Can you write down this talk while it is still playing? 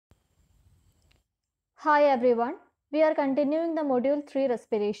Hi everyone, we are continuing the module 3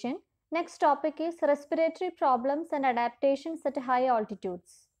 respiration. Next topic is respiratory problems and adaptations at high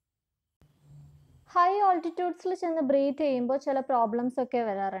altitudes. High altitudesൽ ചെന്ന് breath ചെയ്യുമ്പോൾ ചില problems ഒക്കെ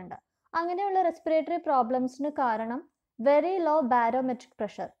വരാറുണ്ട്. അങ്ങനെയുള്ള respiratory പ്രോബ്ലംസിന് കാരണം very low barometric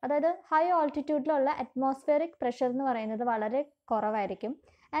pressure, അതായത് high ഓൾട്ടിറ്റ്യൂഡിലുള്ള atmospheric pressure എന്ന് പറയുന്നത് വളരെ കുറവായിരിക്കും.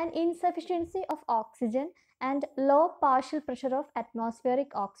 And insufficiency of oxygen and law partial pressure of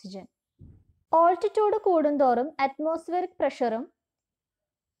atmospheric oxygen. Altitude കൂടുന്തോറും അറ്റ്മോസ്ഫിയറിക് പ്രഷറും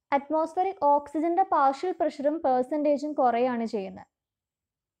അറ്റ്മോസ്ഫിയറിക് ഓക്സിജന്റെ പാർഷ്യൽ പ്രഷറും പെർസെൻറ്റേജും കുറയാണ് ചെയ്യുന്നത്.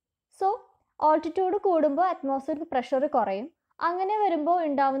 സോ ഓൾട്ടിറ്റ്യൂഡ് കൂടുമ്പോൾ അറ്റ്മോസ്ഫിയറിക് പ്രഷർ കുറയും. അങ്ങനെ വരുമ്പോൾ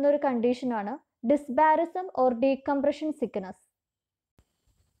ഉണ്ടാവുന്ന ഒരു കണ്ടീഷനാണ് ഡിസ്ബാരിസം or decompression sickness.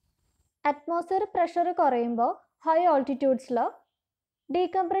 Atmospheric pressure കുറയുമ്പോൾ ഹൈ ഓൾട്ടിറ്റ്യൂഡ്സിൽ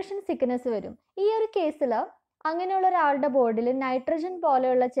ഡീകംപ്രഷൻ സിക്നസ് വരും. ഈ ഒരു കേസിൽ അങ്ങനെയുള്ള ഒരാളുടെ ബോഡിയിൽ നൈട്രജൻ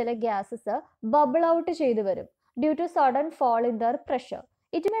പോലെയുള്ള ചില ഗ്യാസസ് ബബിൾ ഔട്ട് ചെയ്തു വരും due to sudden fall in there pressure.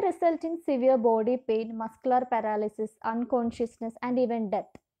 It may result in severe body pain, muscular paralysis, unconsciousness and even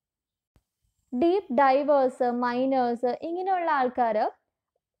death. Deep diverse, miners ഇങ്ങനെയുള്ള ആൾക്കാർ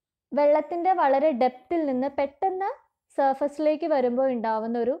വെള്ളത്തിൻ്റെ വളരെ ഡെപ്തിൽ നിന്ന് പെട്ടെന്ന് സർഫസിലേക്ക് വരുമ്പോൾ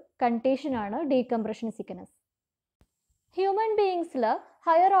ഉണ്ടാവുന്ന ഒരു കണ്ടീഷനാണ് ഡീകംപ്രഷൻ സിക്നസ്. ഹ്യൂമൻ ബീയിങ്സിൽ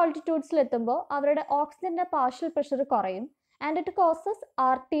ഹയർ ഓൾട്ടിറ്റ്യൂഡ്സിൽ എത്തുമ്പോൾ അവരുടെ ഓക്സിജൻ്റെ പാർഷ്യൽ പ്രഷർ കുറയും and it causes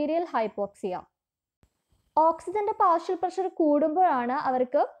arterial hypoxia. ഓക്സിജൻ്റെ പാർഷ്യൽ പ്രഷർ കൂടുമ്പോഴാണ്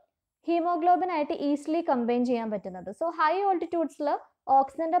അവർക്ക് ഹീമോഗ്ലോബിൻ ആയിട്ട് ഈസിലി കമ്പൈൻ ചെയ്യാൻ പറ്റുന്നത്. സോ ഹൈ ഓൾട്ടിറ്റ്യൂഡ്സിൽ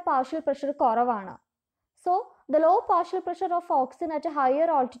ഓക്സിജൻ്റെ പാർഷ്യൽ പ്രഷർ കുറവാണ്. So the law partial pressure of oxygen at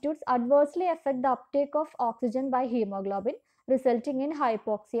higher altitudes adversely affect the uptake of oxygen by hemoglobin, resulting in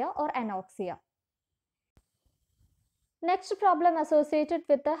hypoxia or anoxia. Next problem associated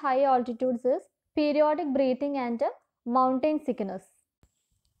with the high altitudes is periodic breathing and mountain sickness.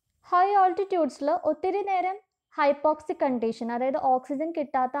 High ഓൾട്ടിറ്റ്യൂഡ്സിൽ ഒത്തിരി നേരം hypoxic condition, അതായത് oxygen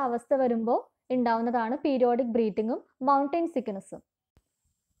കിട്ടാത്ത അവസ്ഥ വരുമ്പോൾ ഉണ്ടാവുന്നതാണ് periodic ബ്രീത്തിങ്ങും mountain സിക്നസ്സും.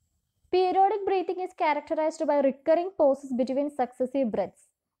 Periodic breathing is characterised by recurring poses between successive breaths.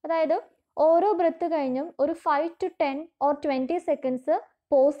 അതായത് ഓരോ breath കഴിഞ്ഞും ഒരു 5 to 10 or 20 seconds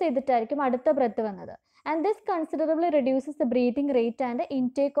പോസ് ചെയ്തിട്ടായിരിക്കും അടുത്ത ബ്രെത്ത് വന്നത്. And this considerably reduces the breathing rate and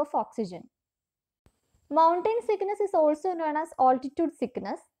intake of oxygen. Mountain sickness is also known as altitude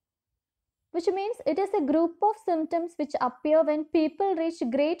sickness, which means it is a group of symptoms which appear when people reach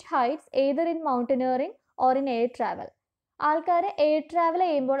great heights either in mountaineering or in air travel. ആൾക്കാർ air travel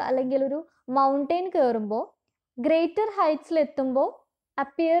ചെയ്യുമ്പോൾ അല്ലെങ്കിൽ ഒരു mountain കയറുമ്പോൾ greater ഹൈറ്റ്സിൽ എത്തുമ്പോൾ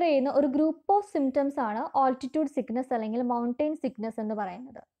appear ചെയ്യുന്ന ഒരു group of symptoms ആണ് altitude sickness അല്ലെങ്കിൽ മൗണ്ടെയിൻ സിക്നസ് എന്ന്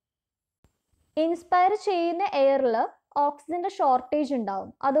പറയുന്നത്. ഇൻസ്പയർ ചെയ്യുന്ന എയറിൽ ഓക്സിജന്റെ ഷോർട്ടേജ് ഉണ്ടാവും,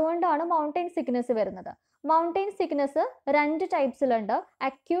 അതുകൊണ്ടാണ് മൗണ്ടെയിൻ സിക്നസ് വരുന്നത്. Mountain sickness 2 ടൈപ്സിലുണ്ട്,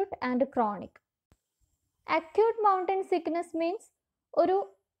 acute and chronic. Acute mountain sickness means ഒരു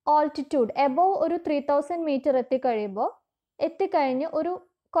ഓൾട്ടിറ്റ്യൂഡ് എബോവ് ഒരു 3000 മീറ്റർ എത്തിക്കഴിഞ്ഞ് ഒരു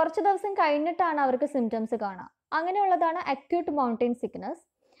കുറച്ച് ദിവസം കഴിഞ്ഞിട്ടാണ് അവർക്ക് സിംറ്റംസ് കാണുക. അങ്ങനെയുള്ളതാണ് acute mountain sickness.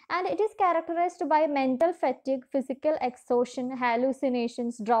 And it is characterized by mental fatigue, physical exhaustion,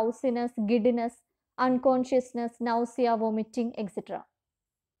 hallucinations, drowsiness, giddiness, unconsciousness, nausea, vomiting, etc.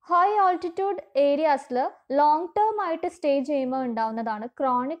 High altitude areas long term ആയിട്ട് stay ചെയ്യുമ്പോൾ ഉണ്ടാവുന്നതാണ്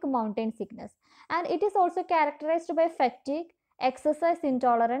chronic mountain sickness. And it is also characterized by fatigue, exercise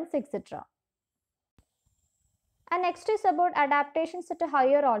intolerance, etc. And next is about adaptations at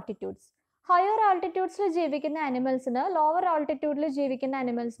higher altitudes. Higher ആൾട്ടിറ്റ്യൂഡ്സിൽ ജീവിക്കുന്ന ആനിമൽസിന് lower ആൾട്ടിറ്റ്യൂഡിൽ ജീവിക്കുന്ന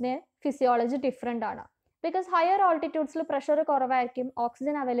ആനിമൽസിന് physiology different ആണ്. Because higher ആൾട്ടിറ്റ്യൂഡ്സിൽ pressure കുറവായിരിക്കും,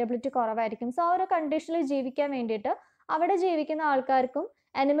 oxygen availability കുറവായിരിക്കും. So ആ ഒരു കണ്ടീഷനിൽ ജീവിക്കാൻ വേണ്ടിയിട്ട് അവിടെ ജീവിക്കുന്ന ആൾക്കാർക്കും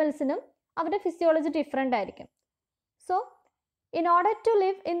ആനിമൽസിനും അവരുടെ ഫിസിയോളജി ഡിഫറെൻ്റ് ആയിരിക്കും. So in order to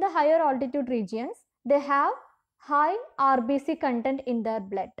live in the higher altitude regions they have high RBC content in there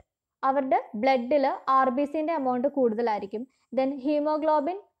blood. അവരുടെ ബ്ലഡിൽ RBCൻ്റെ എമൗണ്ട് കൂടുതലായിരിക്കും. ദെൻ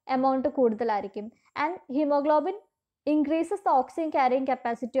ഹീമോഗ്ലോബിൻ എമൗണ്ട് കൂടുതലായിരിക്കും. And haemoglobin increases the oxygen carrying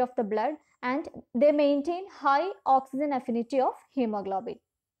capacity of the blood and they maintain high oxygen affinity of haemoglobin.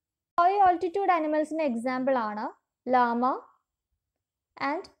 High altitude ആനിമൽസിൻ്റെ example ആണ് ലാമ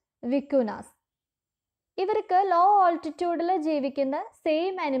and വിക്കുനാസ്. ഇവർക്ക് law ഓൾട്ടിറ്റ്യൂഡിൽ ജീവിക്കുന്ന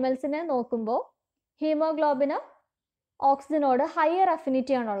same ആനിമൽസിനെ നോക്കുമ്പോൾ haemoglobin ഓക്സിജനോട് higher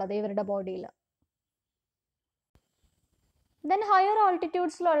affinity ആണുള്ളത് ഇവരുടെ ബോഡിയിൽ. Then higher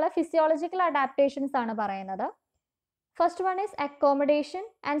ഓൾട്ടിറ്റ്യൂഡ്സിലുള്ള physiological adaptations ആണ് പറയുന്നത്. First one is accommodation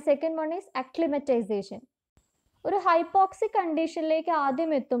and second one is acclimatisation. ഒരു ഹൈപ്പോക്സിക് കണ്ടീഷനിലേക്ക്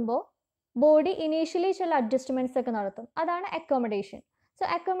ആദ്യം എത്തുമ്പോൾ ബോഡി ഇനീഷ്യലി ചില അഡ്ജസ്റ്റ്മെൻറ്റ്സ് ഒക്കെ നടത്തും, അതാണ് accommodation. So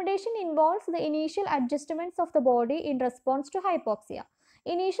accommodation involves the initial adjustments of the body in response to hypoxia.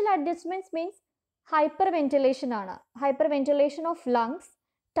 Initial adjustments means hyperventilation ആണ്. Hyperventilation of lungs,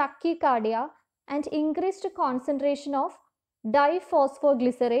 tachycardia, and increased concentration of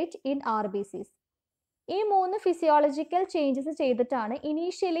diphosphoglycerate in RBCs. ഈ 3 physiological changes ചെയ്തിട്ടാണ്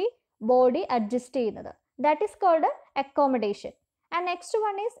initially body adjust ചെയ്യുന്നത്. That is called accommodation. And next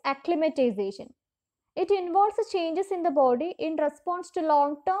one is acclimatisation. It involves changes in the body in response to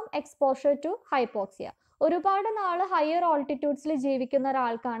long-term exposure to hypoxia. ഒരുപാട് നാൾ higher ഓൾട്ടിറ്റ്യൂഡ്സിൽ ജീവിക്കുന്ന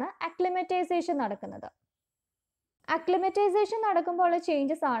ഒരാൾക്കാണ് acclimatisation നടക്കുന്നത്. Acclimatisation നടക്കുമ്പോൾ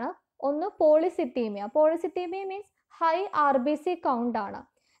changes ആണ് ഒന്ന് പോളിസിത്തീമിയ. പോളിസിത്തീമിയ means high RBC count ആണ്.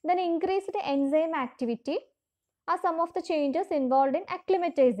 Then increased enzyme activity are some of the changes involve in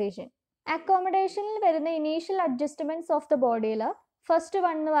acclimatisation. അക്കോമഡേഷനിൽ വരുന്ന initial adjustments of the ബോഡിയിൽ ഫസ്റ്റ്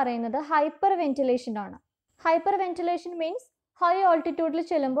വൺ എന്ന് പറയുന്നത് ഹൈപ്പർ വെന്റിലേഷൻ ആണ്. ഹൈപ്പർ വെന്റിലേഷൻ മീൻസ് ഹൈ ഓൾട്ടിറ്റ്യൂഡിൽ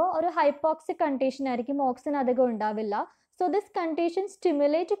ചെല്ലുമ്പോൾ ഒരു ഹൈപ്പോക്സിക് കണ്ടീഷൻ ആയിരിക്കും, ഓക്സിജൻ അധികം ഉണ്ടാവില്ല. So this condition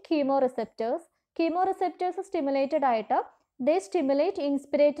stimulate chemo receptors. Chemo receptors stimulated ആയിട്ട് ദേ stimulate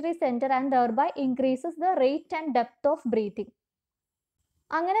inspiratory centre and ദെർബൈ increases the rate and depth of breathing.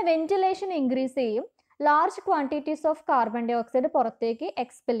 അങ്ങനെ വെന്റിലേഷൻ ഇൻക്രീസ് ചെയ്യും, large quantities of carbon dye oxide പുറത്തേക്ക്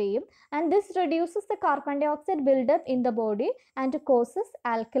expel ചെയ്യും. And this reduces the carbon dye oxide build-up in the body and causes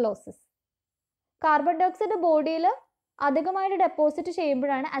alkalosis. Carbon dye oxide ബോഡിയിൽ അധികമായിട്ട് deposit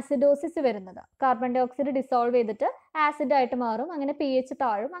ചെയ്യുമ്പോഴാണ് acidosis വരുന്നത്. Carbon dye oxide dissolve ചെയ്തിട്ട് acid ആയിട്ട് മാറും, അങ്ങനെ pH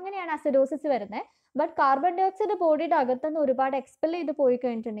താഴും, അങ്ങനെയാണ് അസിഡോസിസ് വരുന്നത്. ബട്ട് കാർബൺ ഡൈ ഓക്സൈഡ് ബോഡിയുടെ അകത്തുനിന്ന് ഒരുപാട് എക്സ്പെൽ ചെയ്ത് പോയി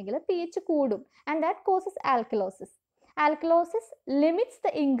കഴിഞ്ഞിട്ടുണ്ടെങ്കിൽ pH കൂടും and that causes alkalosis. Alkalosis limits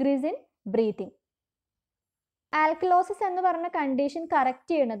the increase in breathing. Alkalosis എന്ന് പറഞ്ഞ കണ്ടീഷൻ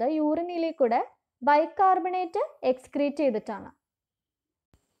കറക്റ്റ് ചെയ്യുന്നത് യൂറിനിലേക്ക് കൂടെ ബൈകാർബണേറ്റ് എക്സ്ക്രീറ്റ് ചെയ്തിട്ടാണ്.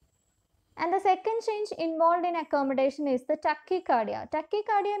 And the second change involve in accommodation is the tachycardia.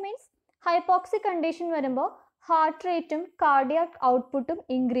 Tachycardia means hypoxic condition വരുമ്പോൾ ഹാർട്ട് റേറ്റും cardiac ഔട്ട്പുട്ടും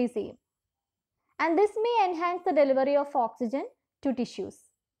increase ചെയ്യും. And this may enhance the delivery of oxygen to tissues.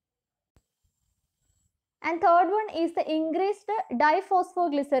 And third one is the increased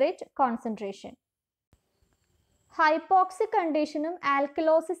ഡൈഫോസ്ഫോഗ്ലിസറേറ്റ് concentration. Hypoxic കണ്ടീഷനും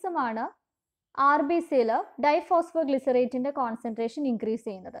ആൽക്കലോസിസുമാണ് RBCയിൽ ഡൈഫോസ്ഫോഗ്ലിസറേറ്റിന്റെ concentration increase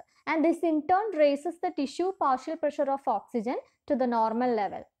ചെയ്യുന്നത്. And this in turn races the tissue partial pressure of oxygen to the normal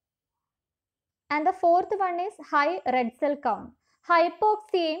level. And the fourth one is high red cell count.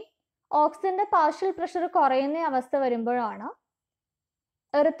 ഹൈപ്പോക്സിയയും ഓക്സിജന്റെ partial pressure കുറയുന്ന അവസ്ഥ വരുമ്പോഴാണ്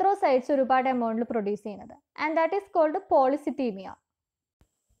erythrocytes ഒരുപാട് എമൗണ്ടിൽ produce ചെയ്യുന്നത്. And that is called പോളിസിത്തീമിയ.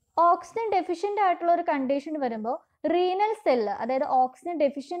 Oxygen deficient ആയിട്ടുള്ള ഒരു condition വരുമ്പോൾ renal cell, അതായത് ഓക്സിജൻ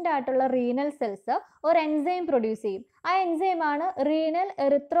ഡെഫിഷ്യൻ്റ് ആയിട്ടുള്ള റീനൽ സെൽസ് ഒരു എൻസൈം പ്രൊഡ്യൂസ് ചെയ്യും. ആ എൻസൈമാണ് renal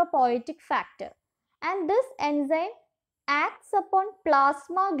എറിത്രോപോയറ്റിക് factor. And this enzyme acts upon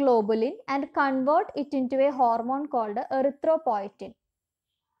plasma globulin and convert it in to A hormone called എറിത്രോപോയറ്റിൻ.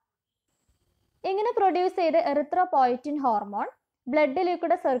 ഇങ്ങനെ produce ചെയ്ത എറിത്രോപോയറ്റിൻ ഹോർമോൺ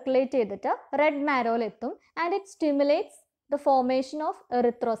ബ്ലഡിലേക്കൂടെ സർക്കുലേറ്റ് ചെയ്തിട്ട് red മാരോയിലെത്തും and it stimulates the formation of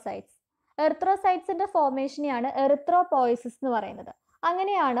erythrocytes. എറിത്രോസൈറ്റ്സിന്റെ ഫോർമേഷനെയാണ് erythropoiesis എന്ന് പറയുന്നത്.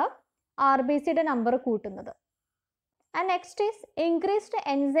 അങ്ങനെയാണ് RBCയുടെ number കൂട്ടുന്നത്. And next is increased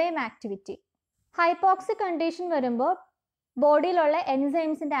enzyme activity. Hypoxic condition വരുമ്പോൾ ബോഡിയിലുള്ള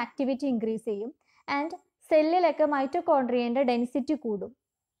എൻസൈംസിന്റെ activity increase ചെയ്യും and സെല്ലിലൊക്കെ മൈറ്റോകോൺട്രിയന്റെ density കൂടും.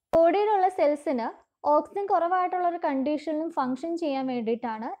 ബോഡിയിലുള്ള സെൽസിന് ഓക്സിജൻ കുറവായിട്ടുള്ള ഒരു കണ്ടീഷനിലും ഫങ്ഷൻ ചെയ്യാൻ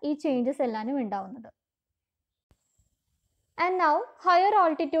വേണ്ടിയിട്ടാണ് ഈ ചേഞ്ചസ് എല്ലാനും ഉണ്ടാവുന്നത്. ആൻഡ് നൗ ഹയർ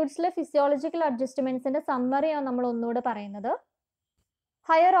ഓൾട്ടിറ്റ്യൂഡ്സിലെ ഫിസിയോളജിക്കൽ അഡ്ജസ്റ്റ്മെന്റ്സിന്റെ സമ്മറിയാണ് നമ്മൾ ഒന്നുകൂടെ പറയുന്നത്.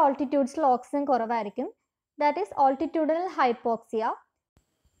 ഹയർ ഓൾട്ടിറ്റ്യൂഡ്സിൽ ഓക്സിജൻ കുറവായിരിക്കും, that is ഓൾട്ടിറ്റ്യൂഡിനൽ hypoxia.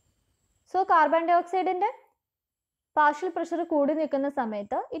 So carbon dye ഓക്സൈഡിന്റെ partial pressure കൂടി നിൽക്കുന്ന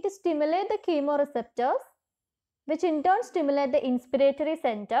സമയത്ത് it stimulate the chemo receptors which in turn stimulate the inspiratory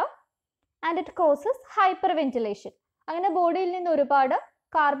centre and it causes hyper ventilation. അങ്ങനെ ബോഡിയിൽ നിന്ന് ഒരുപാട്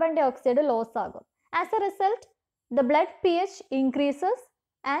കാർബൺ ഡൈ ഓക്സൈഡ് ലോസ് ആകും. As A result the blood pH increases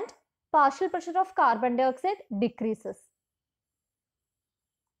and partial pressure of carbon dioxide decreases.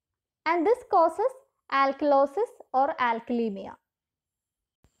 And this causes alkalosis or alkalemia.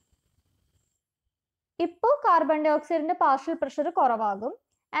 ഇപ്പോൾ carbon dye ഓക്സൈഡിന്റെ partial pressure കുറവാകും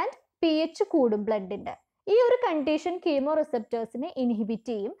and pH കൂടും ബ്ലഡിന്റെ. ഈ ഒരു condition chemo റിസെപ്റ്റേഴ്സിനെ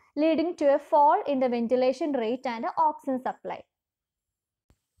inhibit ചെയ്യും, leading to A fall in the ventilation rate and oxygen supply.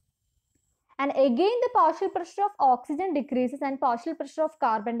 And again the partial pressure of oxygen decreases and partial pressure of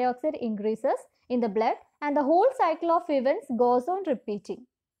carbon dioxide increases in the blood and the whole cycle of events goes on repeating.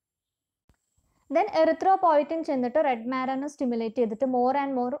 Then erythropoietin ചെന്നിട്ട് red മാരോനെ stimulate ചെയ്തിട്ട് more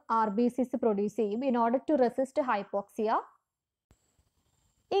and more RBCs produce ചെയ്യും in order to resist hypoxia.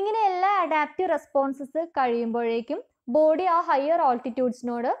 ഇങ്ങനെ എല്ലാ adaptive responses കഴിയുമ്പോഴേക്കും body ആ higher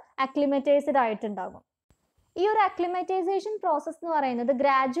ഓൾട്ടിറ്റ്യൂഡ്സിനോട് അക്ലിമറ്റൈസ്ഡ് ആയിട്ടുണ്ടാകും. ഈ ഒരു acclimatisation process എന്ന് പറയുന്നത്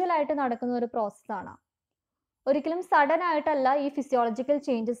ഗ്രാജുവൽ ആയിട്ട് നടക്കുന്ന ഒരു പ്രോസസ്സാണ്. ഒരിക്കലും സഡൻ ആയിട്ടല്ല ഈ ഫിസിയോളജിക്കൽ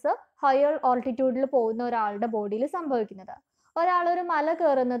ചേഞ്ചസ് ഹയർ ഓൾട്ടിറ്റ്യൂഡിൽ പോകുന്ന ഒരാളുടെ ബോഡിയിൽ സംഭവിക്കുന്നത്. ഒരാളൊരു മല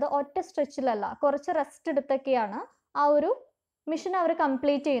കയറുന്നത് ഒറ്റ സ്ട്രെച്ചിലല്ല, കുറച്ച് റെസ്റ്റ് എടുത്തൊക്കെയാണ് ആ ഒരു മിഷൻ അവർ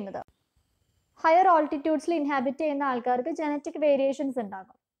കംപ്ലീറ്റ് ചെയ്യുന്നത്. ഹയർ ഓൾട്ടിറ്റ്യൂഡ്സിൽ ഇൻഹാബിറ്റ് ചെയ്യുന്ന ആൾക്കാർക്ക് ജനറ്റിക് വേരിയേഷൻസ്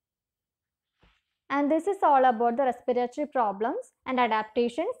ഉണ്ടാകും. And this is all about the respiratory problems and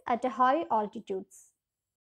adaptations at high altitudes.